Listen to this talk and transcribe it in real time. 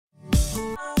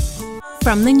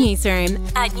From the newsroom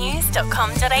at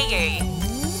news.com.au.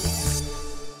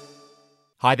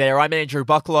 Hi there, I'm Andrew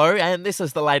Bucklow, and this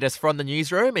is the latest from the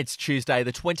newsroom. It's Tuesday,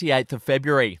 the 28th of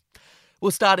February.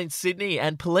 We'll start in Sydney,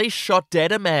 and police shot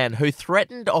dead a man who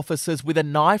threatened officers with a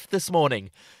knife this morning.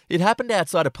 It happened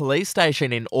outside a police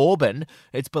station in Auburn.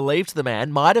 It's believed the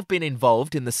man might have been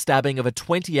involved in the stabbing of a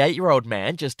 28-year-old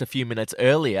man just a few minutes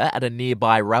earlier at a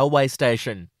nearby railway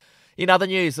station. In other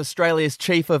news, Australia's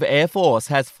Chief of Air Force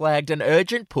has flagged an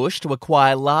urgent push to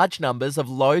acquire large numbers of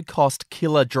low-cost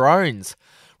killer drones.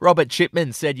 Robert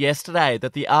Chipman said yesterday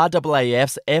that the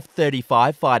RAAF's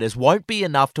F-35 fighters won't be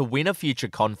enough to win a future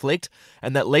conflict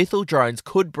and that lethal drones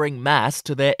could bring mass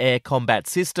to their air combat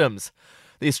systems.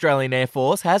 The Australian Air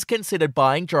Force has considered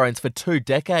buying drones for 2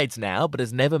 decades now, but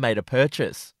has never made a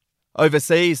purchase.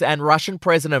 Overseas, and Russian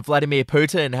President Vladimir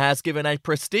Putin has given a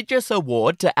prestigious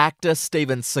award to actor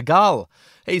Steven Seagal.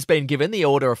 He's been given the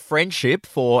Order of Friendship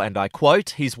for, and I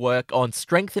quote, his work on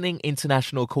strengthening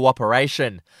international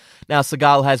cooperation. Now,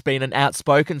 Seagal has been an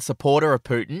outspoken supporter of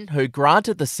Putin, who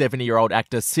granted the 70-year-old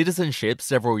actor citizenship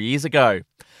several years ago.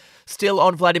 Still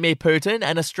on Vladimir Putin,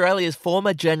 and Australia's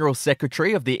former General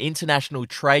Secretary of the International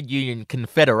Trade Union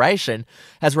Confederation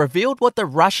has revealed what the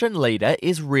Russian leader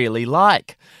is really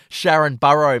like. Sharon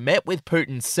Burrow met with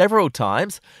Putin several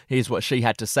times. Here's what she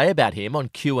had to say about him on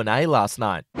Q&A last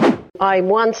night. I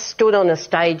once stood on a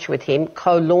stage with him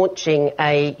co-launching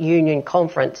a union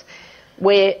conference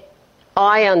where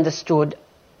I understood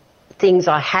things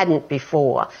I hadn't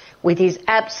before, with his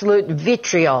absolute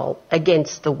vitriol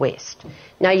against the West.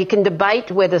 Now, you can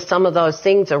debate whether some of those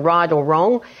things are right or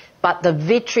wrong, but the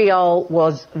vitriol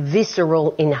was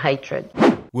visceral in hatred.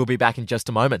 We'll be back in just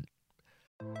a moment.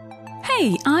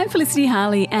 Hey, I'm Felicity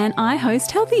Harley and I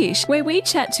host Healthyish, where we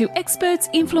chat to experts,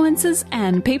 influencers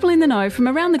and people in the know from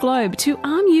around the globe to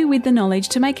arm you with the knowledge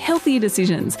to make healthier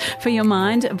decisions for your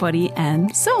mind, body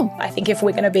and soul. I think if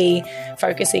we're going to be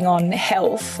focusing on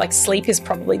health, like sleep is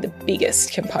probably the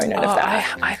biggest component of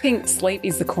that. I think sleep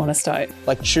is the cornerstone.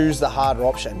 Like, choose the harder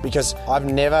option, because I've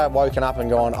never woken up and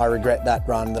gone, I regret that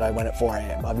run that I went at 4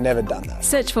 a.m. I've never done that.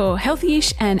 Search for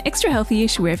Healthyish and Extra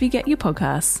Healthyish wherever you get your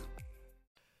podcasts.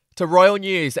 To royal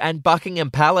news, and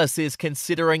Buckingham Palace is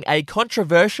considering a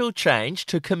controversial change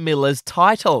to Camilla's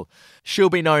title. She'll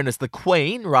be known as the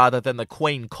Queen rather than the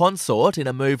Queen Consort, in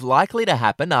a move likely to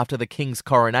happen after the King's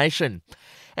coronation.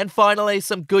 And finally,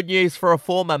 some good news for a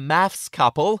former MAFS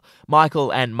couple.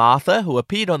 Michael and Martha, who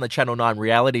appeared on the Channel 9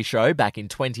 reality show back in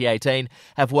 2018,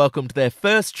 have welcomed their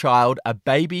first child, a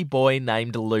baby boy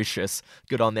named Lucius.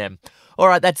 Good on them. All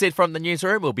right, that's it from the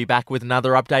newsroom. We'll be back with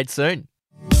another update soon.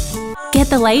 Get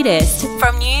the latest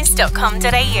from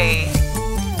news.com.au.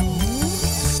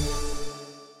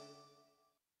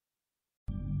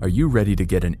 Are you ready to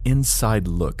get an inside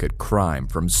look at crime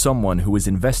from someone who has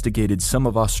investigated some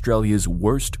of Australia's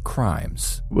worst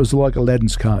crimes? It was like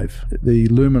Aladdin's Cave. The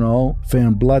luminol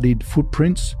found bloodied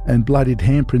footprints and bloodied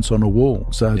handprints on a wall,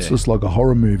 so it's just like a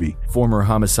horror movie. Former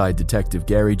homicide detective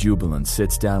Gary Jubilant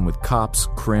sits down with cops,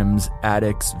 crims,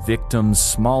 addicts, victims,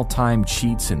 small-time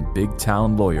cheats, and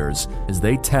big-town lawyers as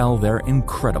they tell their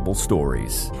incredible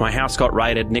stories. My house got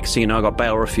raided. Next thing you know, I got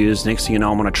bail refused. Next thing you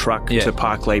know, I'm on a truck to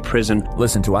Parklea Prison.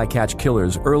 Listen to I Catch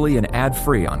Killers early and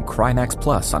ad-free on Crimex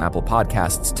Plus on Apple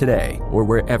Podcasts today, or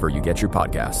wherever you get your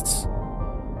podcasts.